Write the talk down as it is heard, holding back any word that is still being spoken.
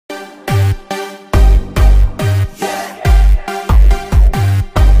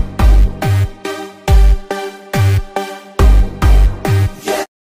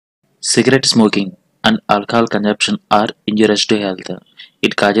Cigarette smoking and alcohol consumption are injurious to health.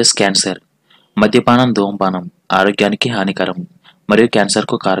 It causes cancer. మద్యపానం ధూమపానం ఆరోగ్యానికి హానికరం మరియు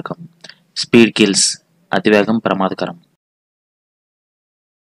క్యాన్సర్కు కారకం. స్పీడ్ కిల్స్ అతివేగం ప్రమాదకరం.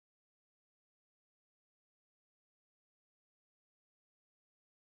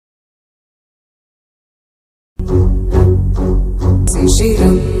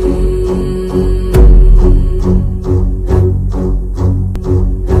 Sisiram.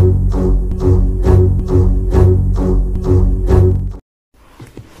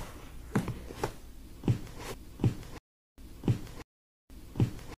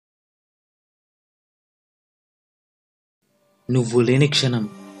 నువ్వు లేని క్షణం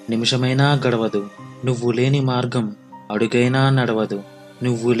నిమిషమైనా గడవదు. నువ్వు లేని మార్గం అడుగైనా నడవదు.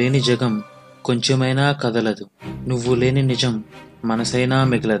 నువ్వు లేని జగం కొంచెమైనా కదలదు. నువ్వు లేని నిజం మనసైనా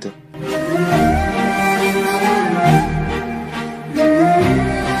మిగలదు.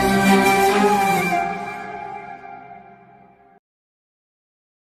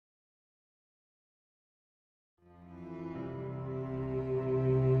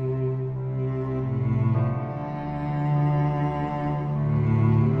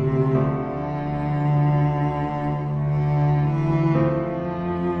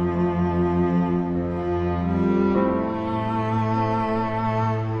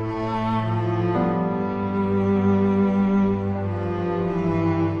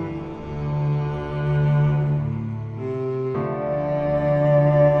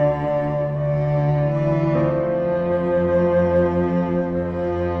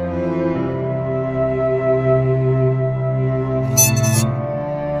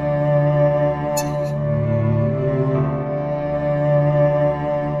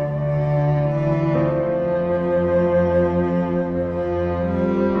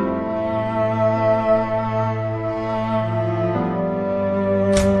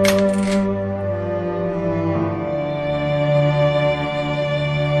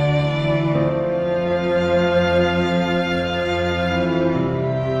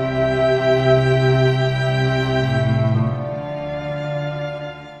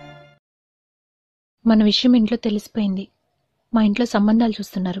 మన విషయం ఇంట్లో తెలిసిపోయింది. మా ఇంట్లో సంబంధాలు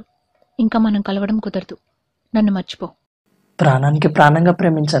చూస్తున్నారు. ఇంకా మనం కలవడం కుదరదు. నన్ను మర్చిపో. ప్రాణానికి ప్రాణంగా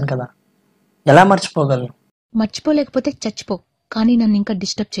ప్రేమించాను కదా, ఎలా మర్చిపోగలను? మర్చిపోలేకపోతే చచ్చిపో, కానీ నన్ను ఇంకా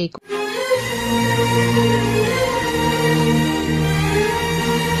డిస్టర్బ్ చేయకు.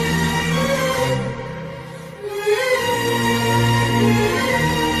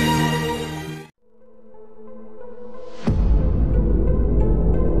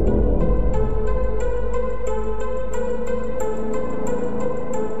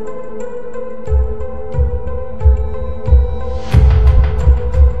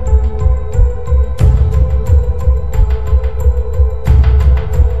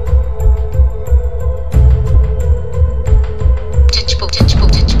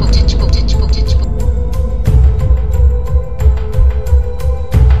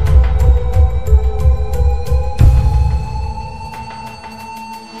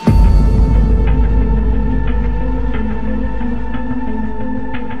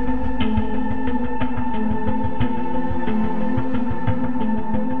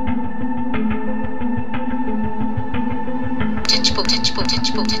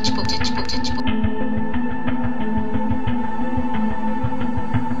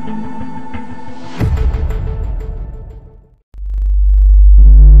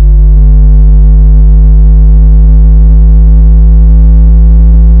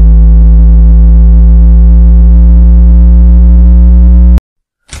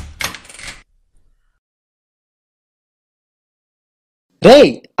 రేయ్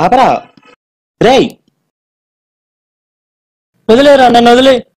ఆపరా, రేయ్ వదిలేరా, నన్ను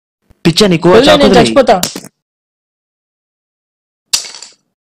వదిలే. పిచ్చా నీకు? నేను చచ్చిపోతా.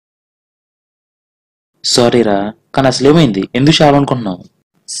 సారీరా, కానీ అసలు ఏమైంది? ఎందుకు చాలనుకుంటున్నావు?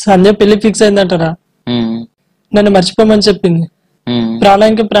 సంధ్య పెళ్లి ఫిక్స్ అయిందంటారా? నన్ను మర్చిపోమని చెప్పింది.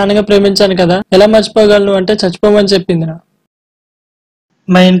 ప్రాణానికి ప్రాణంగా ప్రేమించాను కదా, ఎలా మర్చిపోగలను అంటే చచ్చిపోమని చెప్పిందిరా.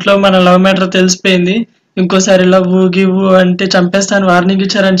 మా ఇంట్లో మన లవ్ మ్యాటర్ తెలిసిపోయింది. ఇంకోసారి లవ్ గివ్ అంటే చంపేస్తాను వార్నింగ్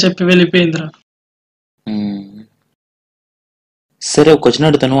ఇచ్చారని చెప్పి వెళ్ళిపోయిందిరా. సరే, ఒక క్వశ్చన్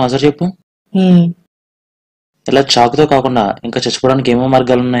అడుగుతాను, ఆన్సర్ చెప్పు. ఇలా చాకుతో కాకుండా ఇంకా చచ్చిపోవడానికి ఏమో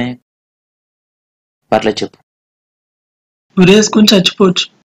మార్గాలు ఉన్నాయి? పర్లేదు చెప్పు. ఉరేసుకుని చచ్చిపోవచ్చు,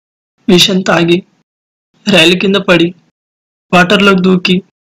 విషం తాగి, రైలు కింద పడి, వాటర్లోకి దూకి,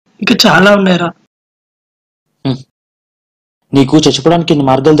 ఇంకా చాలా ఉన్నాయిరా. నీకు చచ్చిపోవడానికి ఇన్ని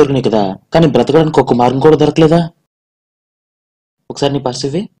మార్గాలు దొరికినాయి కదా, కానీ బ్రతకడానికి ఒక్క మార్గం కూడా దొరకలేదా? ఒకసారి నీ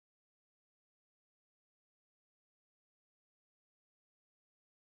పరిస్థితి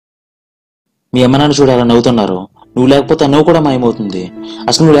మీ అమ్మ నాన్న చూడాలని నవ్వుతున్నారు. నువ్వు లేకపోతే నువ్వు కూడా మాయమవుతుంది.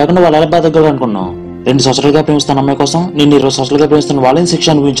 అసలు నువ్వు లేకుండా వాళ్ళు ఎలా బాధగా అనుకున్నావు? 2 సంవత్సరాలుగా ప్రేమిస్తున్న అమ్మాయి కోసం నేను 20 సంవత్సరాలుగా ప్రేమిస్తున్న వాళ్ళని శిక్ష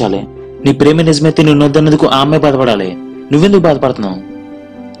అనిపించాలి. నీ ప్రేమ నిజమైతే నిన్ను వద్దన్నందుకు ఆ అమ్మాయి బాధపడాలి. నువ్వెందుకు బాధపడుతున్నావు?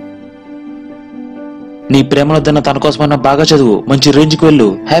 నీ ప్రేమను వద్దన్న తన కోసమన్నా బాగా చదువు, మంచి రేంజ్కి వెళ్ళు,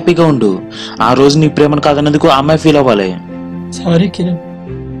 హ్యాపీగా ఉండు. ఆ రోజు నీ ప్రేమను కాదన్నందుకు ఆ అమ్మాయి ఫీల్ అవ్వాలి. సారీ కిరణ్,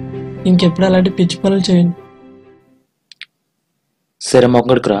 ఇంకెప్పుడు అలాంటి పిచ్చి పనులు చేయండి. సరే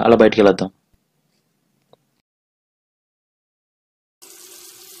మొక్కడికి రా, అలా బయటికి వెళ్దాం.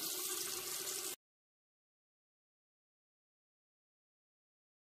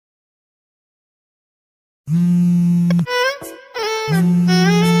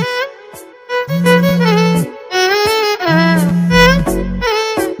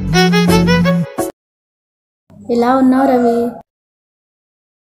 ఎలా ఉన్నావు రవి?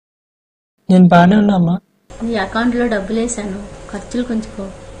 నేను బాగానే ఉన్నా అమ్మా. నీ అకౌంట్లో డబ్బులు వేసాను, ఖర్చులు కొంచుకో.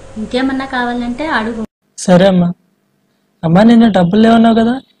 ఇంకేమన్నా కావాలంటే అడుగు. సరే అమ్మా. అమ్మా నిన్న డబ్బులు లేవన్నావు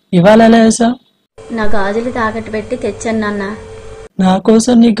కదా, ఇవాళ ఎలా వేసావు? నా గాజులు తాకట్టు పెట్టి తెచ్చాను నాన్న. నా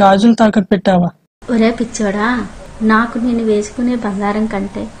కోసం నీ గాజులు తాకట్టు పెట్టావా? ఒరే పిచ్చోడా, నాకు నేను వేసుకునే బంగారం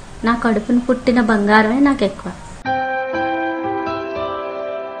కంటే నా కడుపును పుట్టిన బంగారమే నాకు ఎక్కువ.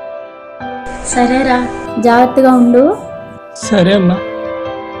 సరేరా, జాగ్రత్తగా ఉండు. సరే అమ్మా.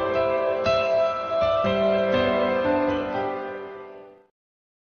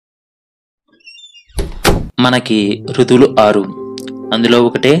 మనకి ఋతువులు 6. అందులో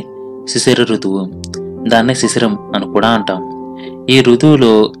ఒకటే శిశిర ఋతువు. దాన్నే శిశిరం అని కూడా అంటాం. ఈ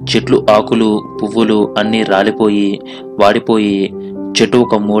ఋతువులో చెట్లు ఆకులు పువ్వులు అన్నీ రాలిపోయి వాడిపోయి చెట్టు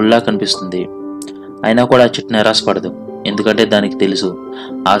ఒక మూలలా కనిపిస్తుంది. అయినా కూడా ఆ చెట్టు నిరాశపడదు. ఎందుకంటే దానికి తెలుసు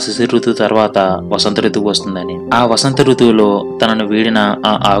ఆ శిశిర ఋతువు తర్వాత వసంత ఋతువు వస్తుందని. ఆ వసంత ఋతువులో తనను వీడిన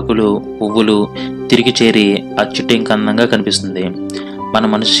ఆ ఆకులు పువ్వులు తిరిగి చేరి ఆ చెట్టు ఇంకా అందంగా కనిపిస్తుంది. మన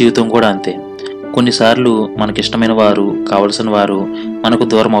మనిషి జీవితం కూడా అంతే. కొన్నిసార్లు మనకిష్టమైన వారు కావలసిన వారు మనకు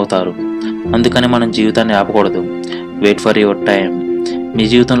దూరం అవుతారు. అందుకని మనం జీవితాన్ని ఆపకూడదు. Wait for your time. మీ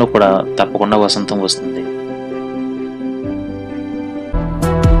జీవితంలో కూడా తప్పకుండా వసంతం వస్తుంది.